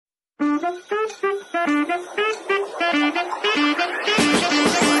Trojan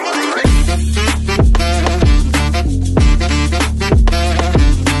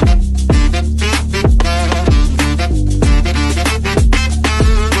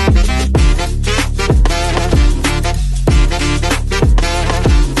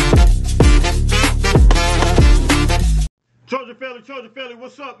family,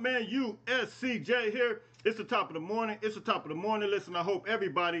 what's up, man? USCJ here. It's the top of the morning. Listen, I hope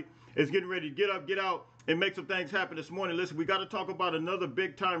everybody is getting ready to get up, get out, and make some things happen this morning. Listen, we got to talk about another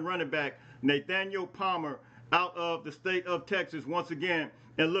big-time running back, Nathaniel Palmer, out of the state of Texas once again.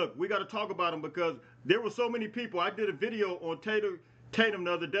 And look, we got to talk about him because there were so many people. I did a video on Tatum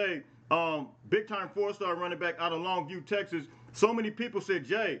the other day, big-time four-star running back out of Longview, Texas. So many people said,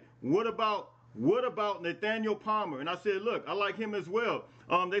 Jay, what about Nathaniel Palmer? And I said, look, I like him as well.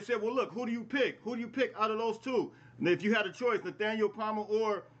 They said, well, look, who do you pick? Who do you pick out of those two? And if you had a choice, Nathaniel Palmer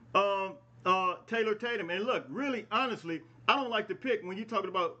or Taylor Tatum. And look, really, honestly, I don't like to pick when you're talking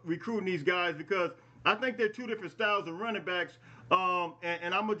about recruiting these guys because I think they're two different styles of running backs.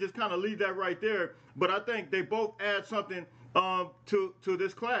 And I'm going to just kind of leave that right there. But I think they both add something to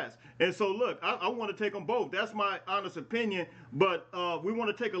this class. And so, look, I want to take them both. That's my honest opinion. But we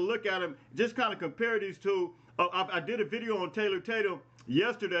want to take a look at them, just kind of compare these two. I did a video on Taylor Tatum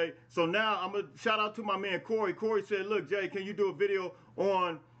yesterday. So now I'm going to shout out to my man, Corey. Corey said, look, Jay, can you do a video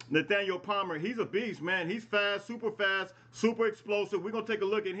on Nathaniel Palmer? He's a beast, man. He's fast, super explosive. We're going to take a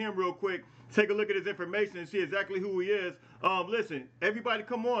look at him real quick. Take a look at his information and see exactly who he is. Listen, everybody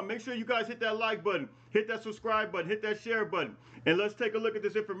come on. Make sure you guys hit that like button, hit that subscribe button, hit that share button. And let's take a look at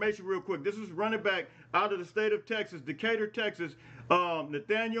this information real quick. This is running back out of the state of Texas, Decatur, Texas,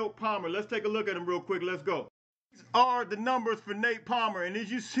 Nathaniel Palmer. Let's take a look at him real quick. Let's go. These are the numbers for Nate Palmer. And as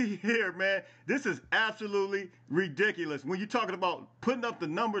you see here, man, this is absolutely ridiculous. When you're talking about putting up the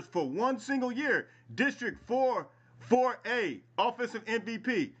numbers for one single year, District 4A, offensive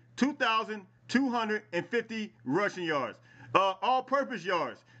MVP. 2,250 rushing yards. All-purpose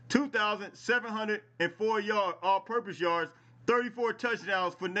yards, 2,704 all-purpose yards. 34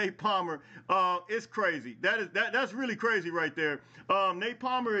 touchdowns for Nate Palmer. It's crazy. That's really crazy right there. Nate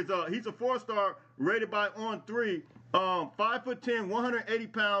Palmer is he's a four-star rated by On3. 5'10", 180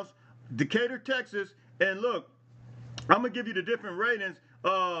 pounds. Decatur, Texas. And look, I'm gonna give you the different ratings.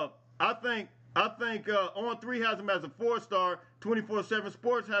 I think On3 has him as a 4-star. 24/7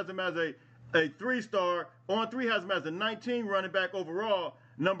 Sports has him as a 3-star. On3 has him as a 19 running back overall,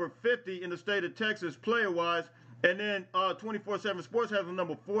 number 50 in the state of Texas player-wise. And then 24/7 Sports has him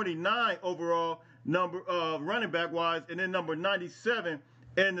number 49 overall, number running back-wise, and then number 97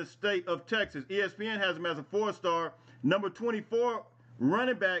 in the state of Texas. ESPN has him as a 4-star, number 24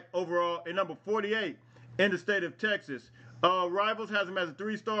 running back overall, and number 48 in the state of Texas. Rivals has him as a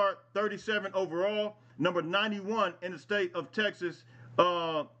 3-star, 37 overall, number 91 in the state of Texas.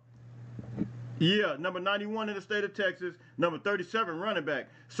 Number 91 in the state of Texas, number 37 running back.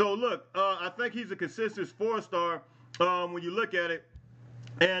 So look, I think he's a consistent 4-star when you look at it.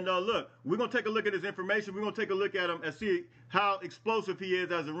 And look, we're going to take a look at his information. We're going to take a look at him and see how explosive he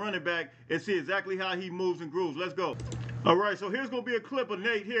is as a running back and see exactly how he moves and grooves. Let's go. All right, so here's going to be a clip of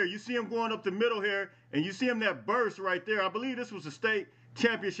Nate here. You see him going up the middle here, and you see him that burst right there. I believe this was a state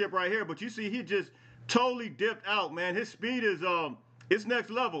championship right here, but you see he just totally dipped out, man. His speed is it's next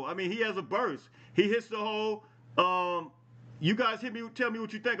level. I mean, he has a burst. He hits the hole. You guys tell me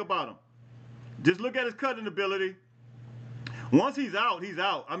what you think about him. Just look at his cutting ability. Once he's out, he's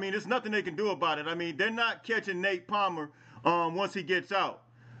out. I mean, there's nothing they can do about it. I mean, they're not catching Nate Palmer once he gets out.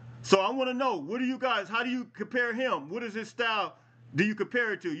 So I want to know, what do you guys, how do you compare him? What is his style do you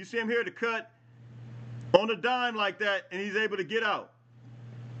compare it to? You see him here to cut on a dime like that, and he's able to get out.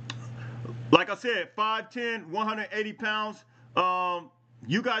 Like I said, 5'10", 180 pounds.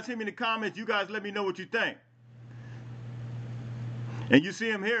 You guys hit me in the comments. You guys let me know what you think. And you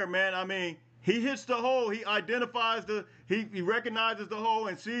see him here, man. I mean, he hits the hole. He identifies he recognizes the hole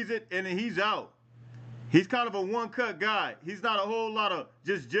and sees it, and then he's out. He's kind of a one-cut guy. He's not a whole lot of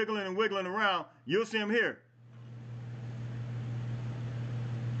just jiggling and wiggling around. You'll see him here.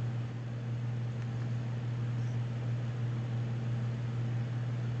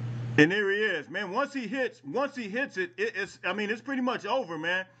 And there he is, man. Once he hits it, it's pretty much over,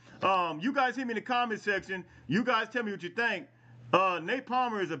 man. You guys hit me in the comment section. You guys tell me what you think. Nate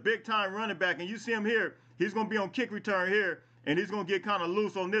Palmer is a big-time running back, and you see him here. He's going to be on kick return here, and he's going to get kind of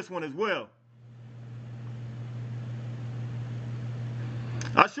loose on this one as well.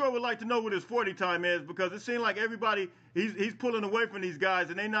 I sure would like to know what his 40 time is, because it seems like everybody, he's pulling away from these guys,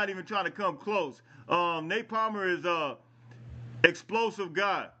 and they're not even trying to come close. Nate Palmer is a explosive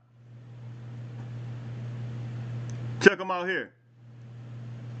guy. Check them out here.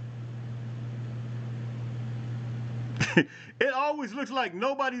 It always looks like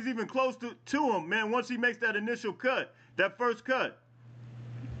nobody's even close to him, man, once he makes that initial cut, that first cut.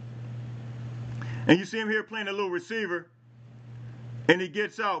 And you see him here playing a little receiver. And he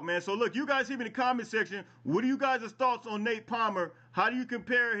gets out, man. So look, you guys hit me in the comment section. What are you guys' thoughts on Nate Palmer? How do you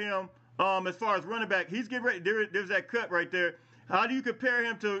compare him as far as running back? He's getting ready. There's that cut right there. How do you compare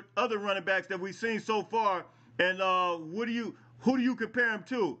him to other running backs that we've seen so far? And who do you compare him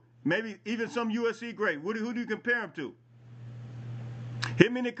to? Maybe even some USC great. Who do you compare him to?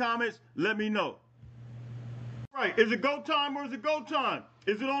 Hit me in the comments. Let me know. Right. Is it go time or is it go time?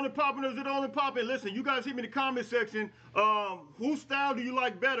 Is it on and popping or is it on and popping? Listen, you guys hit me in the comment section. Whose style do you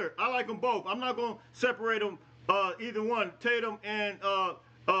like better? I like them both. I'm not going to separate them, either one, Tatum and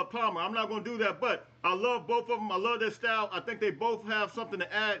Palmer. I'm not going to do that, but I love both of them. I love their style. I think they both have something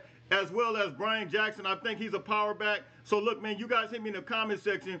to add, as well as Brian Jackson. I think he's a power back. So look, man, you guys hit me in the comment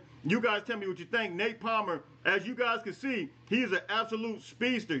section. You guys tell me what you think. Nate Palmer, as you guys can see, he is an absolute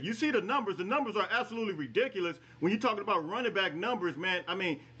speedster. You see the numbers. The numbers are absolutely ridiculous when you're talking about running back numbers, man. I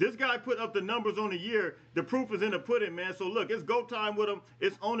mean, this guy put up the numbers on the year. The proof is in the pudding, man. So look, it's go time with him.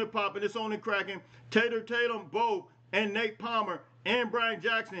 It's on and popping. It's on and cracking. Tatum, Bo, and Nate Palmer, and Brian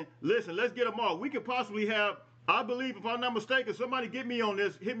Jackson. Listen, let's get them all. We could possibly have, I believe, if I'm not mistaken, somebody get me on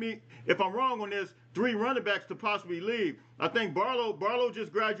this, hit me if I'm wrong on this, 3 running backs to possibly leave. I think Barlow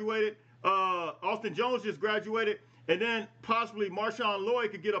just graduated, Austin Jones just graduated, and then possibly Marshawn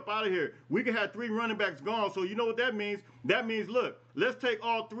Lloyd could get up out of here. We could have 3 running backs gone, so you know what that means? That means, look, let's take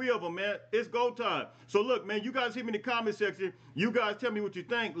all 3 of them, man. It's go time. So look, man, you guys hit me in the comment section. You guys tell me what you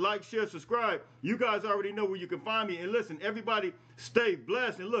think. Like, share, subscribe. You guys already know where you can find me. And listen, everybody stay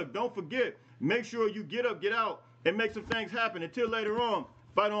blessed. And look, don't forget, make sure you get up, get out, and make some things happen. Until later on,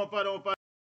 fight on, fight on, fight on.